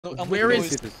Where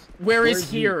is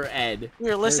here, Ed?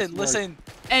 Here, listen.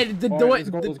 Ed, the door.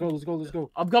 Let's go.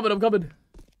 I'm coming.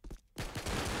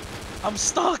 I'm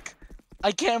stuck.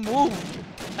 I can't move.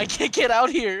 I can't get out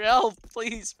here. Help,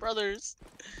 please, brothers.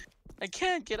 I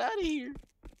can't get out of here.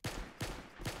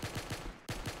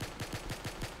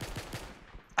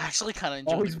 I actually kind of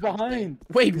enjoy. Oh, he's behind.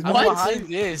 Wait, I'm what? behind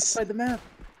this. Outside the map.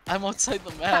 I'm outside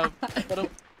the map. But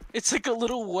it's like a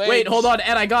little wedge. Wait, hold on,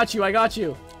 Ed. I got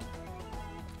you.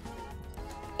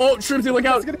 Oh, Shrimpsy, look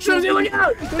out! Shrimpsy, look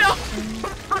out! No!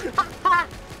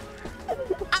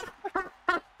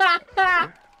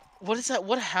 What is that?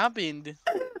 What happened?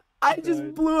 I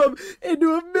just blew him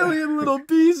into a million little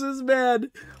pieces,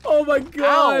 man. Oh my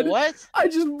god! Ow, what? I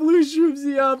just blew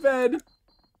Shrimpsy up, Ed.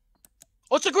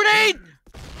 Oh, it's a grenade!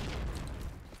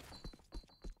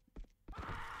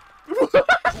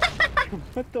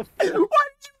 What the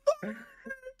fuck?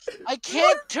 I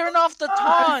can't turn off the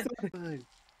taunt. What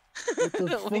the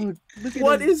fuck? Look at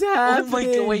What him. is happening? Oh my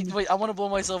god! Wait! I want to blow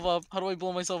myself up. How do I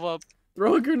blow myself up?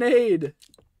 Throw a grenade.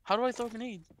 How do I throw a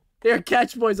grenade? Here,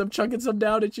 catch, boys. I'm chunking some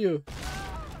down at you.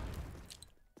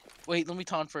 Wait, let me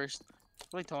taunt first.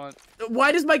 Let me taunt.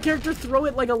 Why does my character throw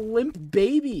it like a limp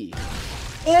baby?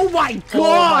 Oh my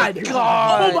god!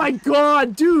 Oh my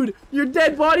god, dude! Your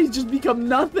dead body's just become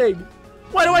nothing!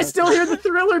 Why do I still hear the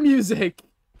Thriller music?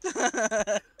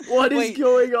 What is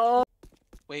going on?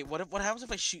 Wait, what happens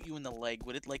if I shoot you in the leg?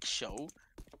 Would it like show?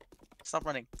 Stop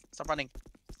running. Stop running.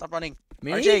 Stop running.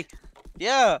 Me? RJ!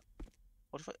 Yeah!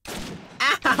 What if I...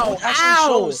 Ow! Oh, it actually Ow!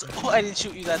 shows. Oh, I didn't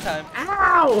shoot you that time.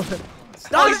 Ow!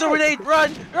 Oh, he's throwing a grenade!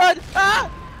 Run! Run!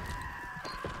 Ah!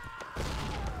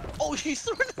 Oh, he's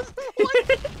throwing another one!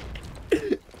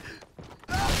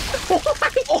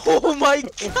 Oh my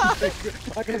god!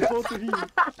 I got both of you.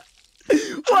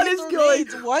 What is going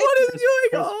on? What is going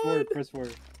Press on? forward, press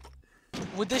forward.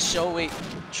 Would this show? Wait.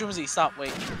 Shroomsy, stop,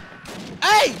 wait.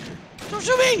 Hey! Don't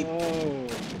shoot me! Oh.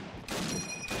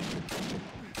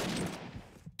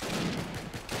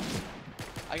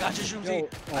 I got you, Shroomsy. Yo,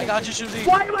 I got you, Shroomsy.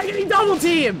 Why am I getting double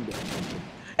teamed?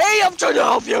 Hey, I'm trying to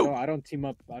help you! No, I don't team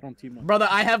up. Brother,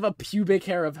 I have a pubic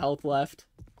hair of health left.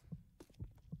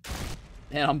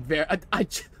 And I'm very...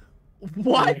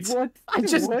 What? What? I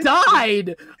just What?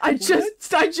 died! I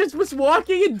just was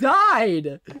walking and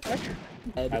died!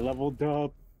 I leveled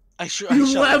up.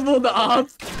 You leveled up!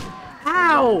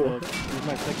 Ow! This is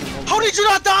my second level. How did you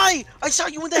not die? I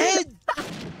shot you in the head!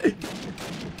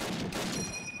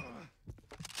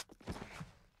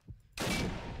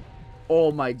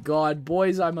 Oh my god,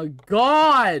 boys, I'm a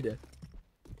god!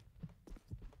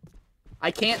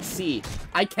 I can't see.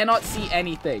 I cannot see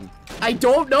anything. I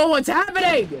don't know what's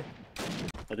happening!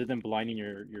 Other than blinding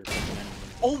your fucking enemy.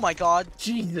 Oh my god.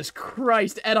 Jesus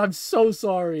Christ, Ed, I'm so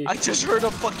sorry. I just heard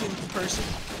a fucking person.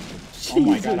 Oh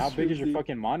my god, how big is your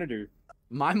fucking monitor?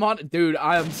 My dude,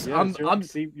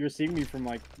 You're seeing me from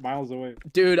like miles away.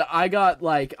 Dude, I got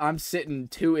like, I'm sitting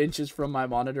 2 inches from my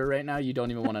monitor right now. You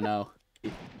don't even want to know.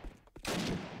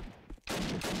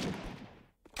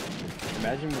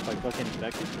 Imagine with like fucking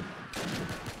infected.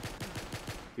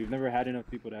 We've never had enough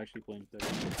people to actually play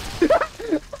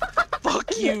infected.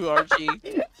 Fuck you,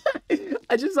 Archie.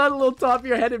 I just saw the little top of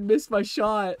your head and missed my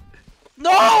shot. No,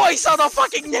 I saw the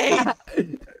fucking name.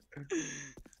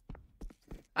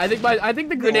 I think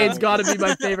the grenade's gotta be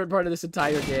my favorite part of this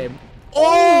entire game.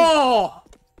 Oh!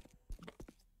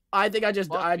 I think I just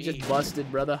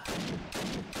busted, brother.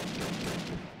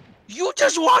 You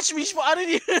just watched me spotted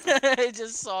you. I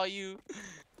just saw you.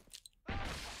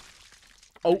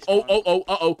 Oh.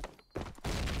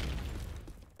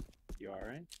 You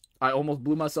alright? I almost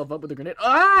blew myself up with a grenade.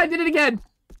 Ah, I did it again!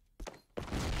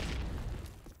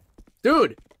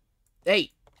 Dude!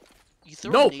 Hey! You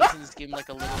throw grenades in this game like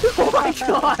a little... Oh my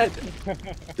god!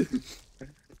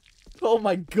 Oh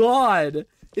my god!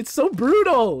 It's so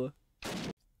brutal!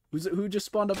 Who just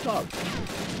spawned up top?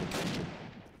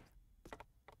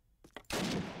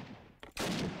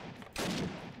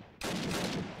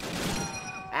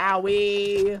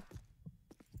 Owie!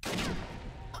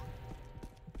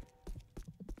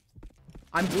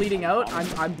 I'm bleeding out.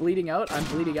 I'm bleeding out. I'm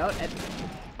bleeding out. And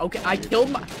okay, I killed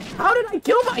my. How did I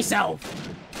kill myself?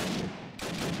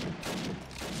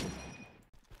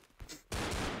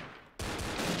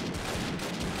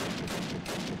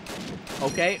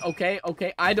 Okay.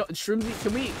 I don't. Shroomsy,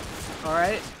 can we? All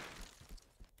right.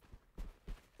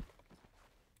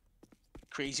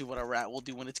 Crazy what a rat will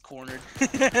do when it's cornered.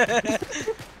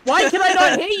 Why can I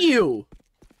not hit you?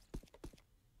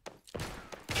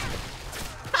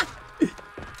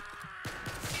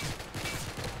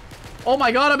 Oh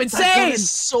my god, I'm insane! That gun is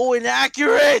so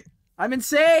inaccurate! I'm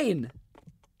insane!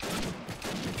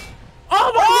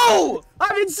 No!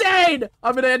 I'm insane!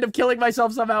 I'm gonna end up killing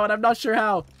myself somehow, and I'm not sure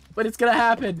how, but it's gonna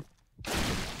happen.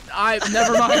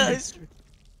 Never mind.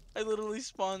 I literally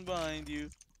spawned behind you.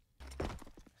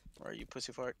 Where are you,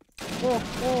 pussy fart?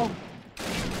 Oh,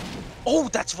 Oh,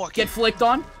 that's fucking. get flicked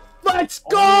on. Let's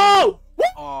go!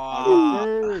 Aw.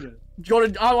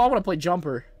 I want to play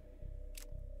jumper.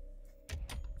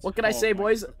 What can I say,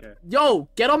 boys? Okay. Yo,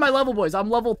 get on my level, boys. I'm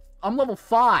level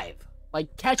 5.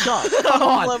 Like, catch up. Come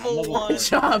on. Level 1.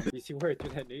 Catch up. You see where I threw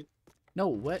that nade? No,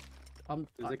 what? There's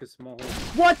like a small hole.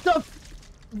 What the?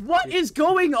 What is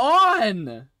going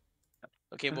on?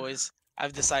 Okay, boys.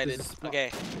 I've decided.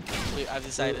 Okay. I've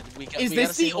decided. We Is we this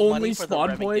gotta save the up money only for spawn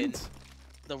the Remington. point?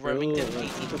 The Remington Bro,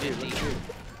 1850.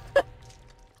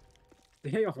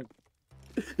 Damn.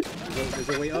 There's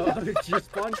a way up. You're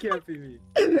spawn camping me.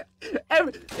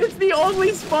 It's the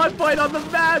only spawn point on the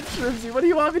map, Shrimsy. What do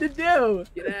you want me to do?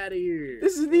 Get out of here.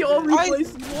 This is the only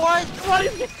place. What? What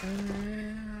is?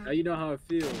 Now you know how I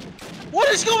feel. What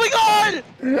is going on?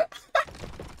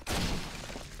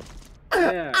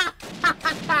 Yeah.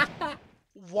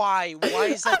 Why? Why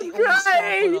is that the I'm only spawn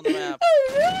crying. point on the map?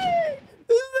 I'm crying.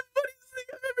 This is the funniest thing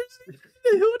I've ever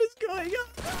seen. What is going on?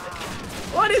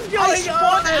 What is I going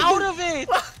spawned on? out of it.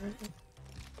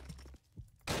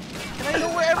 Can I know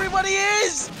where everybody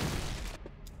is?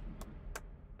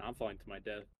 I'm falling to my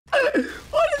death.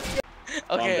 What is?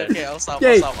 Okay, dead. okay, I'll stop.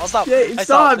 Okay, I'll stop. Okay, I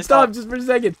stop, stopped. just for a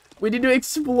second. We need to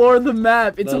explore the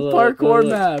map. It's Look, a look, parkour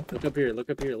look. map. Look up here. Look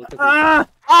up here. Look up here. Ah!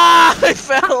 Ah! I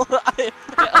fell. I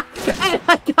fell. And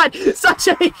I got such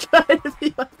a good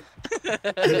view.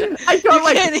 I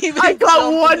got can't even I got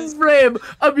jump one this. frame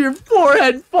of your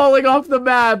forehead falling off the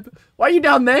map. Why are you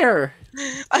down there?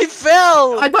 I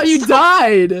fell. I thought you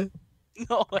died.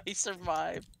 No, I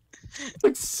survived.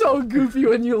 Looked so goofy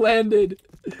when you landed.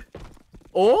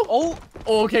 Oh? Oh,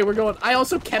 Oh, okay, we're going. I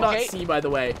also cannot Okay. see, by the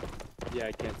way. Yeah,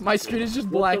 I can't. My see screen is just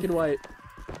What black the and white.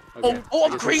 Okay. oh,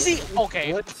 I'm I guess crazy.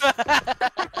 Okay. What?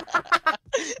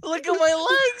 Look at my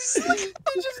legs. It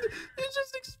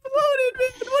just exploded,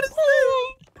 man. What is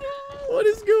this? What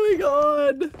is going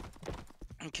on?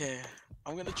 Okay,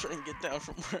 I'm gonna try and get down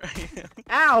from where I am.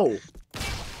 Ow!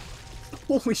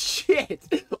 Holy shit!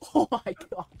 Oh my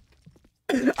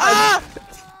god! Ah!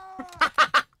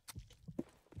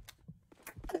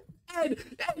 Ed,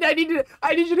 I need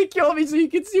you to kill me so you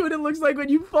can see what it looks like when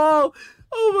you fall.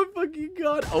 Oh my fucking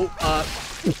god! Oh,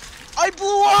 I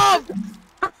blew up.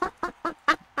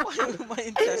 My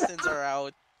intestines are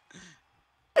out.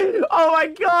 oh my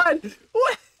god!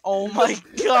 What? Oh my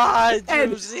god, Ed,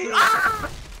 Juicy. ah!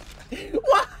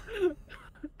 What?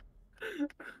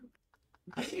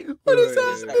 What is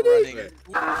Wait, happening? wait.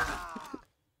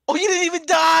 Oh, you didn't even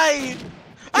die.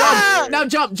 Ah! Now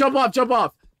jump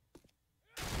off!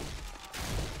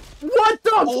 What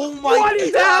the? Oh my What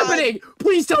is God. happening?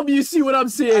 Please tell me you see what I'm I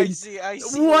seeing. see. I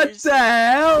see. What the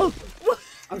hell?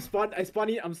 I'm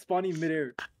spawning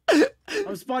midair.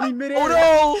 I'm spawning midair. Oh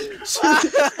no!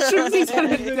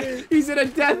 He's in a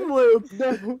death loop.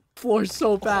 Floor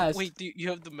so fast. Wait, you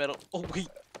have the metal. Oh wait.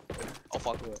 Oh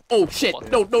fuck. Oh shit!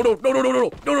 Fuck. No!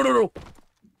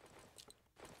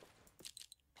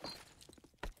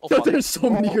 Oh fuck. There's so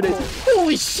many grenades.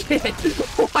 Holy shit!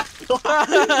 Oh my god!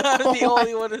 I'm the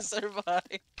only one to survive.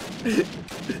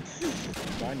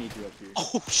 I need you up here.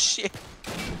 Oh shit.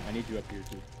 I need you up here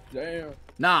too. Damn.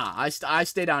 Nah, I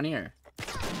stay down here.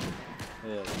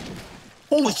 Yeah.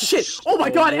 Holy shit! Oh my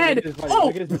god, look at Ed! his body, Oh!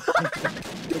 Look at his body.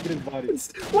 Look at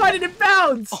his body. Why did it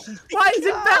bounce? Oh my Why is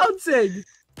it God. bouncing?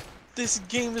 This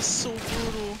game is so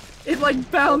brutal. It like Oh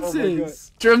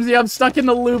bounces. Drimsy, I'm stuck in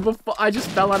the loop. I just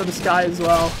fell out of the sky as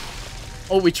well.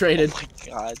 Oh, we Oh traded. my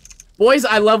god. Boys,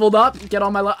 I leveled up. Get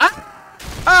on my level. Ah!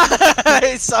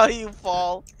 I saw you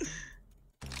fall.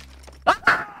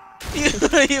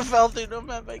 You fell through the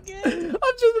map again.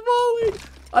 I'm just falling.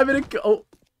 I'm in a. Oh.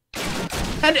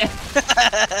 And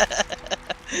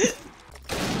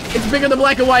it's bigger than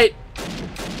black and white.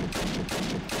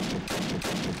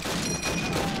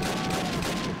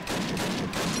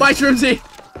 Bye, Drimsy.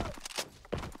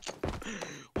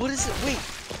 What is it? Wait.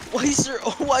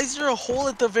 Why is there a hole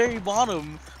at the very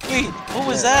bottom? Wait, what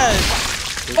was that?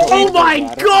 Oh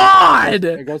my god!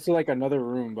 It goes to like another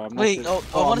room, but I'm not Wait, sure.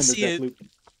 I I'm wanna in the see death it. loop.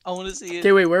 I want to see it.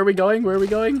 Okay, wait, where are we going? Where are we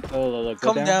going? Oh, look,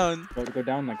 go Come down. Go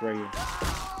down like right here.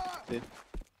 See?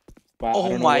 But I Oh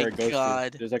don't know my where it goes to.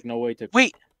 God. There's like no way to.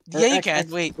 Wait. Or Yeah, you X, can.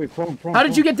 X. Wait. Wait, prone. How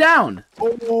did you get down?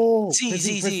 Oh, Z, press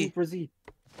Z, press Z. press Z.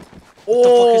 What the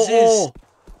fuck is this? Oh,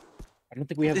 I don't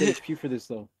think we have the HP for this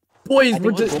though. boys, I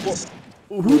we're think just.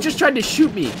 Who just tried to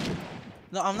shoot me?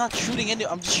 No, I'm not shooting into.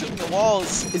 I'm just shooting the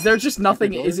walls. Is there just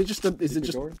nothing? door? Is it just a? Is it Secret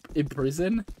just door? in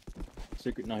prison?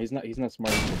 secret. No, he's not. He's not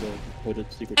smart enough to go to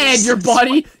the secret. And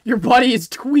your body is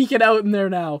tweaking out in there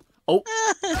now. Oh.